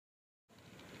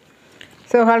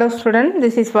So hello student,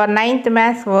 this is for 9th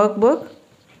maths workbook,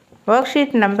 worksheet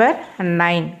number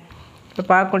 9. இப்போ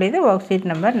பார்க்கக்கூடியது worksheet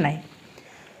number 9.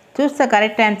 Choose the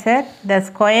correct answer. The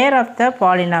square of the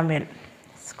polynomial.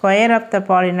 Square of the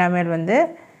polynomial வந்து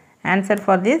answer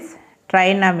for this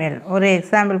trinomial. ஒரு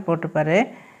example போட்டுப்பாரு.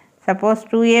 Suppose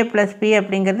 2a plus b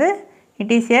அப்படிங்கிறது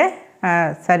it is a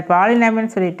polynomial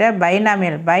சொல்லிட்டு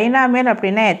binomial. Binomial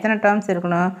அப்படின்னா எத்தனை terms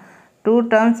இருக்கணும்? 2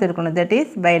 terms இருக்கணும். That is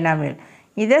binomial.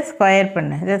 இதை square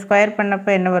பண்ணு. இதை ஸ்கொயர் பண்ணப்போ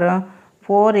என்ன வரும்?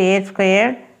 4a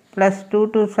square plus 2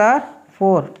 2s are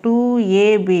 4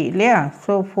 2ab இல்லையா?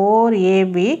 So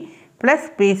 4ab plus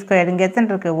b square இங்கே எத்தனை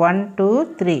இருக்குது? 1 2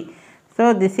 3. So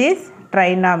this is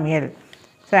trinomial.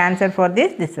 So answer for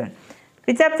this one.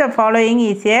 Which of the following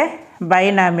is a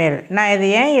binomial? நான்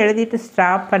இதை ஏன் எழுதிட்டு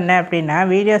ஸ்டாப் பண்ணேன் அப்படின்னா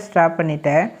வீடியோ ஸ்டாப்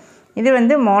பண்ணிட்டேன். இது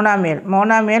வந்து மோனாமியல்.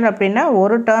 மோனாமியல் அப்படின்னா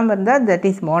ஒரு டேர்ம் இருந்தால் தட்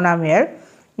இஸ் மோனாமியல்.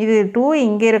 இது 2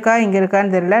 இங்கே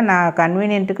இருக்கான்னு தெரியல, நான்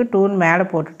கன்வீனியன்ட்டுக்கு 2ன்னு மேலே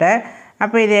போட்டுட்டேன்.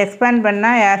 அப்போ இதை எக்ஸ்பேண்ட்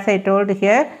பண்ணால் ஆஸ் ஐ டோல்டு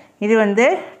ஹியர் இது வந்து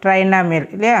ட்ரைனாமியல்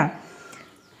இல்லையா?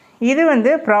 இது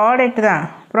வந்து ப்ராடக்ட் தான்.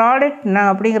 ப்ராடக்ட்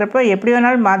அப்படிங்கிறப்போ எப்படி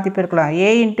வேணாலும் மாற்றி போயிருக்கலாம். a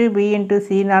இன்ட்டு பி இன்ட்டு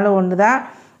சினாலும் ஒன்று தான்,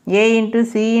 a into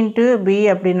C into B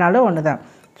அப்படின்னாலும் ஒன்று தான்.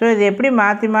 ஸோ இது எப்படி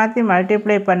மாற்றி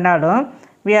மல்டிப்ளை பண்ணாலும்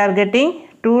we are getting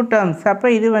 2 terms. அப்போ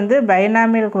இது வந்து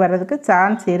பைனாமியலுக்கு வர்றதுக்கு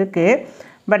சான்ஸ் இருக்குது.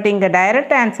 பட் இங்கே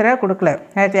டைரக்ட் ஆன்சராக கொடுக்கல.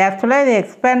 ஆக்சுவலாக இதை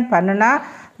எக்ஸ்பேண்ட் பண்ணுனா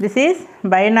this is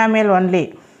binomial only.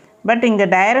 But இங்கே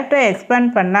டைரெக்டாக எக்ஸ்பேண்ட்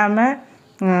பண்ணாமல்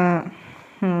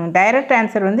டைரக்ட்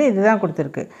ஆன்சர் வந்து இதுதான்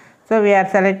கொடுத்துருக்கு. So we are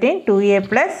selecting 2a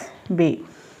 + b.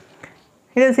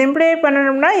 இதை சிம்பிளிஃபை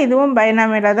பண்ணணும்னா இதுவும்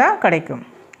பைனாமியலாக தான் கிடைக்கும்.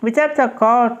 Which of the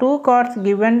two cards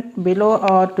given below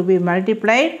are to be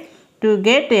multiplied to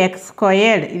get x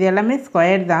squared. இது எல்லாமே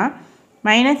ஸ்கொயர் தான்.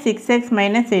 -6x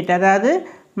 - 8, அதாவது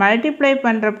மல்டிப்ளை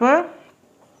பண்ணுறப்போ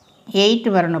 8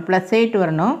 வரணும், +8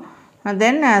 வரணும்.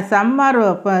 தென் சம்மார்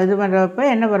இது பண்ணுறப்போ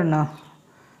என்ன வரணும்?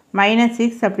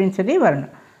 -6 அப்படின்னு சொல்லி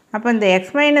வரணும். அப்போ இந்த x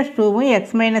 - 2வும் x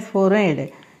 - 4ம் எடு.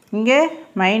 இங்கே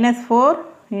 -4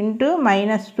 ×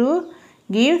 -2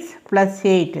 gives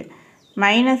 +8.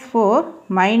 -4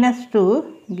 - 2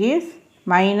 gives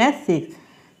 -6.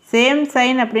 சேம்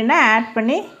சைன் அப்படின்னா ஆட்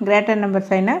பண்ணி கிரேட்டர் நம்பர்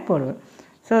சைனை போடுவேன்.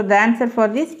 So the answer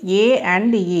for this A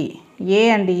and E. A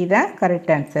and E தான்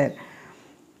correct answer.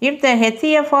 If the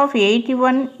HCF of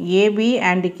 81AB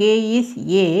and K is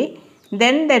A,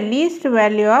 then the least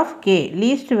value of K.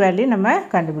 least value நம்ம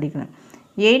கண்டுபிடிக்கணும்.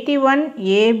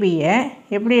 81AB-யை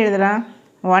எப்படி எழுதலாம்?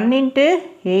 1 ×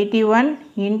 81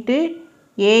 ×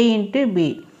 A × B.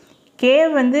 K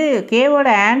வந்து கேவோட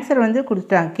answer வந்து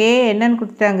கொடுத்துட்டாங்க. K என்னன்னு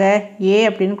கொடுத்துட்டாங்க? A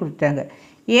அப்படின்னு கொடுத்துட்டாங்க.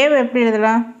 ஏவை எப்படி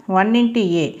எழுதலாம்? 1 ×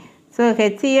 A. ஸோ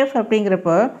HCF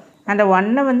அப்படிங்கிறப்போ அந்த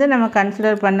 1 வந்து நம்ம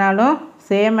கன்சிடர் பண்ணாலும்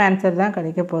சேம் ஆன்சர் தான்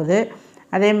கிடைக்க போகுது.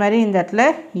 அதே மாதிரி இந்த இடத்துல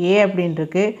A அப்படின்னு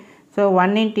இருக்குது. So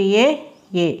 1 × A,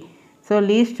 A. So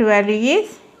least value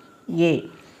is A.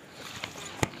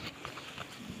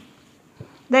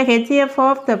 The HCF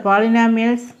of the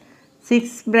polynomials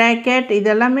 6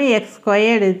 இதெல்லாமே எக்ஸ்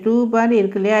ஸ்கொயர்டு 2 பார்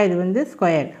இருக்கு இல்லையா? இது வந்து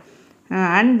square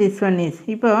and this one is.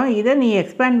 இப்போ இதை நீ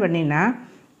எக்ஸ்பேண்ட் பண்ணினா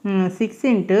 6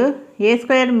 × a²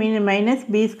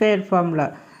 - b² ஃபார்முலா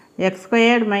x²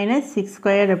 -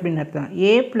 6² அப்படின்னு அர்த்தம்.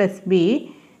 a + b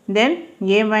then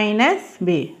a - b.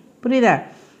 புரியுதா?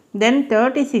 தென்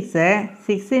 36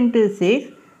 6 × 6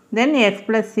 தென் x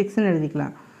 + 6ன்னு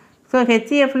எழுதிக்கலாம். ஸோ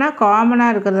ஹெச்சிஎஃப்னால்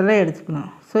காமனாக இருக்கிறதெல்லாம் எடுத்துக்கணும்.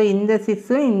 ஸோ இந்த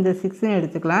 6ம் இந்த 6ம்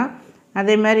எடுத்துக்கலாம்.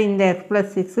 அதே மாதிரி இந்த x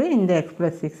 + 6 இந்த x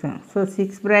 + 6. So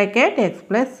 6 x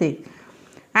 + 6.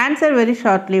 Answer very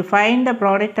shortly. Find the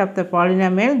product of the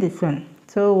polynomial this one.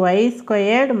 So y² -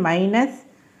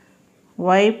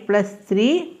 y +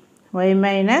 3 y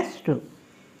 - 2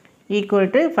 equal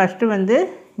to first வந்து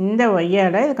இந்த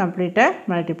y-ஆல் இது கம்ப்ளீட்டாக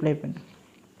மல்டிப்ளை பண்ணு.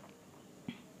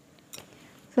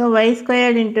 ஸோ y²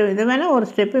 இது வேணால் ஒரு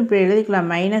ஸ்டெப்பு இப்படி எழுதிக்கலாம்.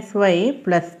 -y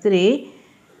 + 3.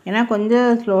 ஏன்னா கொஞ்சம்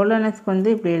ஸ்லோலனஸ்க்கு வந்து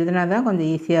இப்படி எழுதினா தான் கொஞ்சம்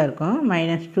ஈஸியாக இருக்கும்.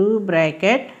 -2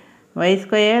 y² - y +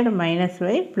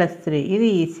 3 இது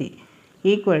easy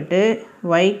equal to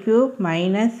y³ -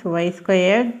 y²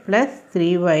 +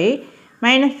 3y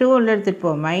 -2 உள்ள எடுத்துகிட்டு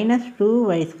போ.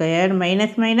 -2y²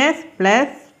 -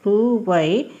 +2y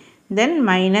then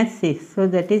 -6. So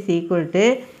that is equal to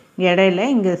இடையில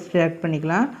இங்கே ஸ்டார்ட்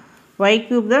பண்ணிக்கலாம்.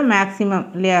 y³ தான் மேக்ஸிமம்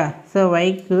இல்லையா? ஸோ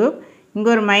y³ இங்கே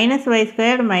ஒரு -y²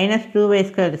 -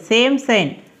 2y² same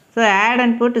sign. So add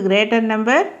and put greater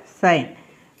number sign.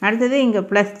 அடுத்தது இங்கே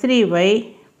 +3y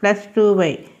 +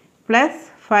 2y +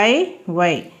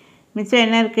 5y. மிச்சம்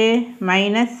என்ன இருக்குது?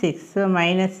 -6. So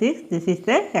 -6. This is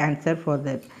the answer for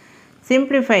that.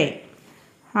 Simplify.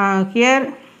 Here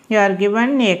you are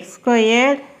given x²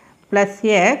 +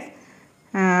 x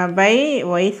by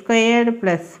y squared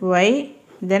plus y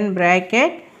then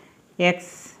bracket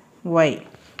xy.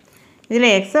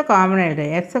 இதில் எக்ஸை common எடுத்து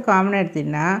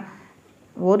எடுத்திங்கன்னா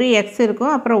ஒரு எக்ஸ்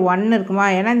இருக்கும், அப்புறம் 1 இருக்குமா,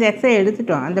 ஏன்னா இந்த எக்ஸை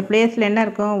எடுத்துட்டோம், அந்த பிளேஸில் என்ன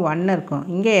இருக்கும், 1 இருக்கும்.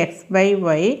 இங்கே எக்ஸ் பை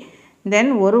ஒய்,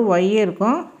 தென் ஒரு ஒய்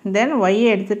இருக்கும், தென் ஒய்யை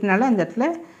எடுத்துட்டனால அந்த இடத்துல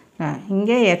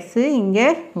இங்கே எக்ஸு இங்கே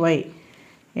ஒய்,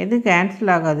 எது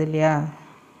கேன்சல் ஆகாது இல்லையா?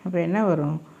 அப்போ என்ன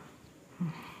வரும்,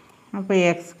 அப்போ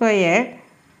X square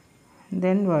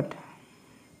then what,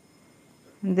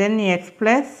 then x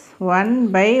plus 1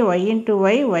 by y into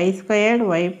y squared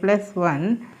y plus 1.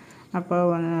 அப்போ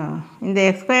இந்த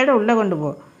x squared உள்ளே கொண்டு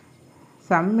போ,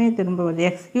 சம்மே திரும்ப வருது,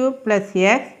 x cube plus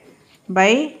x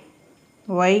by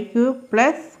y cube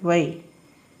plus y.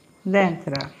 இந்த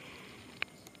ஆன்சரா?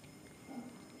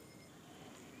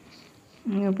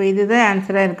 இப்போ இதுதான்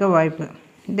ஆன்சராக இருக்க வாய்ப்பு.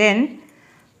 தென்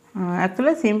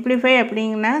ஆக்சுவலாக சிம்ப்ளிஃபை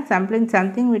அப்படிங்கன்னா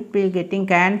சம்திங் விட் பி கெட்டிங்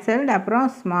கேன்சல்டு, அப்புறம்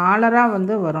ஸ்மாலராக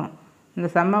வந்து வரும், இந்த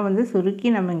சம்மை வந்து சுருக்கி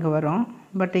நம்ம இங்கே வரும்.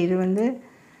 பட் இது வந்து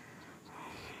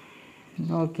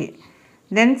ஓகே.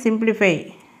 தென் சிம்ப்ளிஃபை,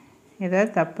 ஏதாவது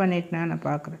தப்பு பண்ணிட்டுனா நான்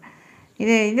பார்க்குறேன்.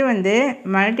 இது வந்து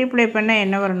மல்டிப்ளை பண்ணால்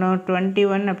என்ன வரணும்,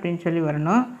 21 அப்படின்னு சொல்லி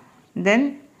வரணும். தென்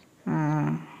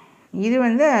இது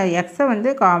வந்து எக்ஸை வந்து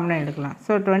காமனாக எடுக்கலாம்.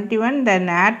 ஸோ 21 தென்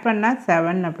ஆட் பண்ணால்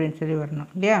 7 அப்படின்னு சொல்லி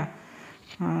வரணும் இல்லையா?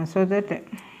 So that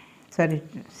sorry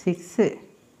 6,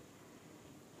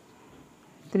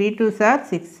 3 2s are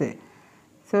 6.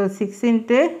 So 6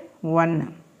 into 1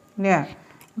 இல்லையா?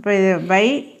 இப்போ இது பை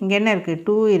இங்கே என்ன இருக்குது,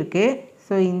 2 இருக்குது.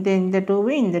 ஸோ இந்த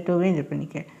டூவையும் இந்த டூவையும் இது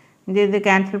பண்ணிக்க, இது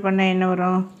கேன்சல் பண்ணால் என்ன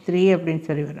வரும், 3 அப்படின்னு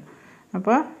சொல்லி வரும்.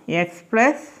 அப்போ X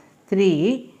plus 3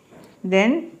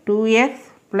 then 2x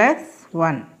plus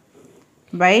 1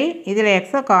 by இதில்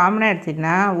எக்ஸை காமனாக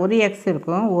எடுத்துக்கிட்டா ஒரு எக்ஸ்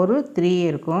இருக்கும், ஒரு 3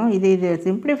 இருக்கும். இது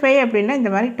சிம்ப்ளிஃபை அப்படின்னா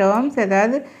இந்த மாதிரி டேர்ம்ஸ்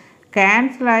ஏதாவது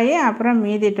கேன்சல் ஆகி அப்புறம்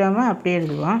மீதி டேர்மை அப்படியே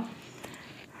எழுதுவோம்.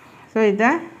 ஸோ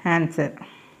இதுதான் answer.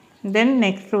 Then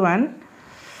next one,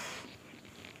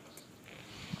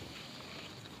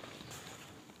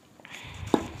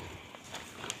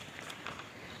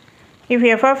 if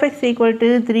f of x equal to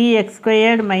 3x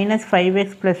squared minus 5x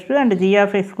plus 2 and g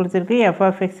of x கொடுத்துருக்கு, f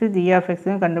of x g of x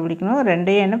கண்டுபிடிக்கணும்.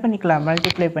 ரெண்டையும் என்ன பண்ணிக்கலாம்,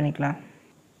 மல்டிப்ளை பண்ணிக்கலாம்.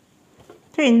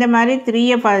 ஸோ இந்த மாதிரி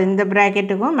 3ஐ இந்த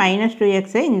ப்ராக்கெட்டுக்கும் மைனஸ்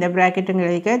 2xஐ இந்த ப்ராக்கெட்டுங்க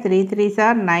எழுதிக்க. 3 3s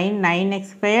are 9, 9x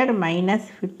squared minus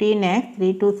 15x,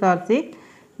 3 2s are 6,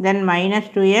 then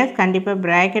minus 2x, கண்டிப்பாக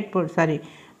bracket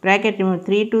bracket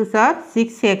 3 2s are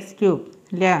 6x cube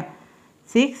இல்லையா,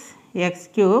 6x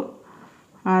cube.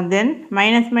 Then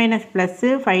minus minus plus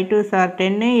 5 2s are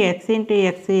 10, x into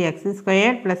x x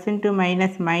square plus into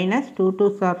minus minus 2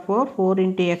 2s are 4, 4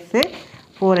 into x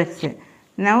 4x.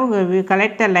 Now we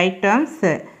collect the like terms.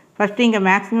 First இங்கே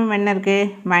maximum என்ன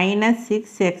இருக்குது, minus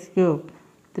 6x cube,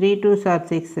 3 2s are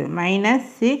 6, minus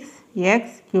 6x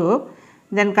cube.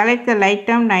 Then collect the like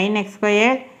term 9x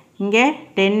square, இங்கே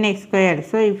 10x square.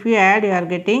 So if you add you are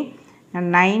getting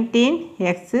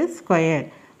 19x square.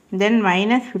 Then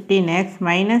minus 15x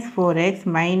minus 4x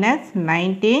minus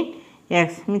 19x,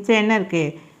 மிச்சம் என்ன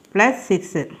இருக்குது, plus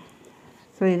 6.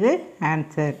 So இது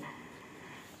answer.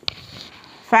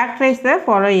 Factorise the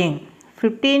following,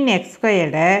 15x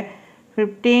squared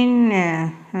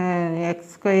 15x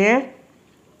squared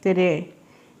 3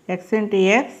 x into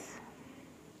x.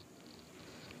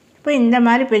 இப்போ இந்த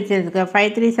மாதிரி பிரிச்சிருக்கு, 5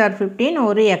 3s are 15,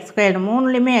 ஒரு x squared,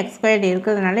 மூணுலேயுமே x squared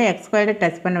இருக்கிறதுனால x squared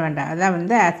touch பண்ண வேண்டாம், அதான்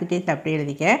வந்து ஆசிட்டிஸ் அப்படி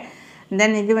எழுதிக்க.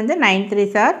 தென் இது வந்து 9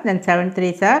 3s are, then 7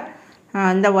 3s are.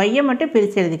 இந்த ஒய்யை மட்டும்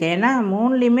பிரித்து எழுதிக்க, ஏன்னா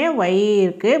மூணுலேயுமே ஒய்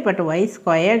இருக்குது, பட் ஒய்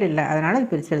ஸ்கொயர்டு இல்லை, அதனால்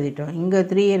அது பிரித்து எழுதிட்டோம். இங்கே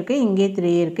 3 இருக்குது, இங்கே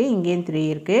 3 இருக்குது, இங்கேயும் 3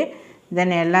 இருக்குது.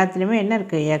 தென் எல்லாத்துலேயுமே என்ன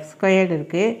இருக்குது, எக்ஸ் ஸ்கொயர்டு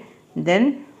இருக்குது, தென்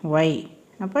ஒய்.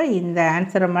 அப்போ இந்த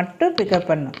ஆன்சரை மட்டும் பிக்கப்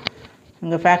பண்ணும்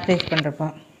இங்கே ஃபேக்டரைஸ் பண்ணுறப்போ.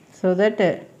 ஸோ தட்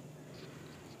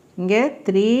இங்கே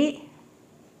 3x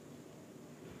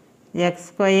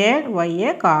ஸ்கொயர்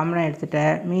ஒய்யை காமனாக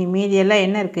எடுத்துட்டேன். மீதியெல்லாம்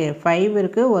என்ன இருக்குது, 5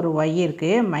 இருக்குது, ஒரு ஒய்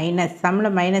இருக்குது, மைனஸ்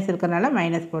சம்மில் மைனஸ் இருக்கிறனால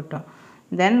மைனஸ் போட்டோம்.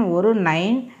 தென் ஒரு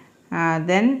 9,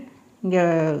 தென் இங்கே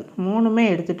மூணுமே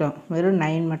எடுத்துட்டோம், வெறும்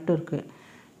 9 மட்டும் இருக்குது.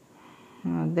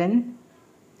 தென்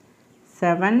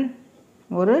 7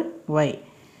 ஒரு Y.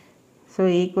 So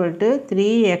equal to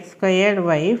 3x squared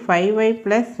Y 5y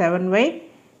plus 7y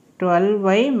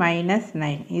 12y minus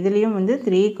 9. இதுலேயும் வந்து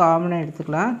 3 காமனாக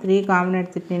எடுத்துக்கலாம். 3 காமனாக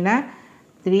எடுத்துக்கிட்டிங்கன்னா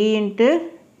 3 into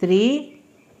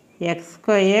 3x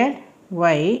squared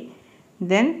y,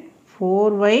 then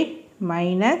 4y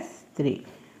minus 3.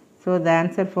 So the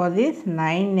answer for this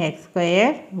 9x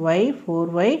squared y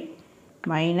 4y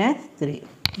minus 3.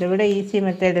 இதை விட ஈஸி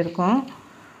மெத்தட் இருக்கும்,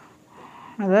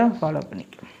 அதை ஃபாலோ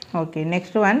பண்ணிக்கலாம். Okay,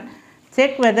 next one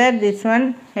check whether this one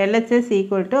LHS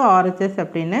equal to RHS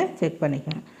அப்படின்னு check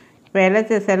பண்ணிக்கணும். இப்போ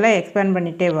LHS எல்லாம் expand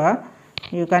பண்ணிட்டே வா.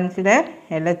 You consider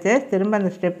LHS. திரும்ப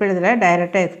அந்த ஸ்டெப் எழுதல,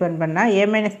 டைரெக்டாக எக்ஸ்பேண்ட் பண்ணால் a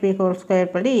minus b whole square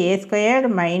படி a squared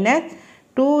minus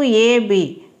 2ab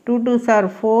 2 2s are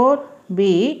 4b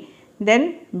then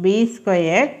b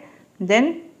squared then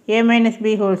a minus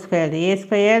b whole square a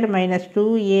squared minus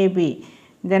 2ab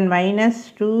then minus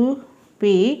 2p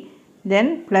then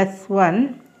plus 1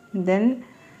 then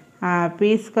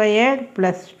p squared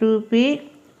plus 2p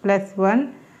plus 1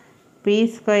 p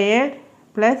squared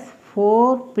plus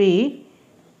 4p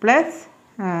plus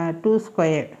 2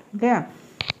 squared. Okay,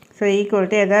 so equal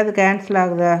to எதாவது cancel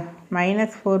ஆகுதா?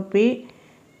 minus 4p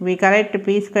we correct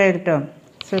p squared term.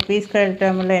 so p squared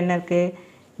termல என்ன இருக்கு?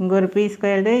 இங்கே ஒரு p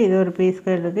squared, இது ஒரு p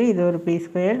squared இருக்குது, இது ஒரு p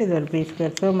squared, இது ஒரு p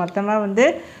squared. ஸோ மொத்தமாக வந்து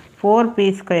 4p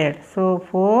squared. So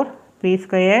 4p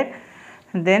squared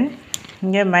then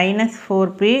இங்கே minus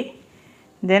 4p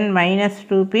then minus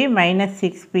 2p minus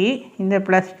 6p இந்த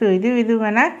plus 2 இது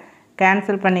வேணால்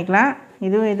கேன்சல் பண்ணிக்கலாம்,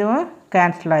 இதுவும்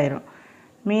கேன்சல் ஆயிரும்.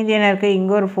 மீதி என்ன இருக்குது?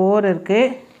 இங்கே ஒரு 4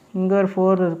 இருக்குது, இங்கே ஒரு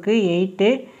 4 இருக்குது, 8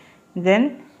 தென்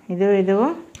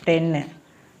இதுவும் 10.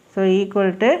 ஸோ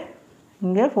ஈக்குவல் டு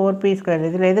இங்கே 4p ஸ்கொயர்.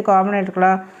 இதில் எது காமன்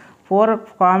எடுக்கலாம்? 4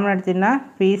 காமன் எடுத்திங்கன்னா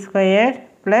p ஸ்கொயர்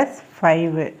ப்ளஸ்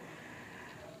 5.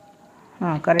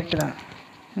 கரெக்டு தான்.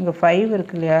 இங்கே 5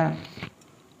 இருக்கு இல்லையா?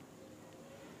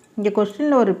 இங்கே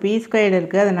கொஸ்டினில் ஒரு p ஸ்கொயர்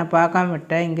இருக்குது, அதை நான் பார்க்காம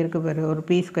விட்டேன். இங்கே இருக்குது பாரு ஒரு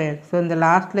p ஸ்கொயர். ஸோ இந்த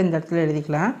லாஸ்ட்டில் இந்த இடத்துல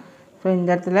எழுதிக்கலாம். ஸோ இந்த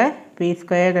இடத்துல p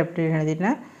ஸ்கொயர் அப்படின்னு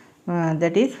எழுதினா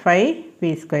that is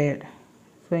 5p square.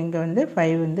 So இங்கே வந்து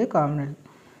 5 வந்து common.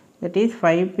 that is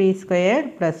 5p square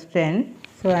plus 10.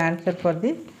 so answer for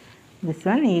this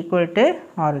one equal to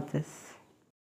RHS.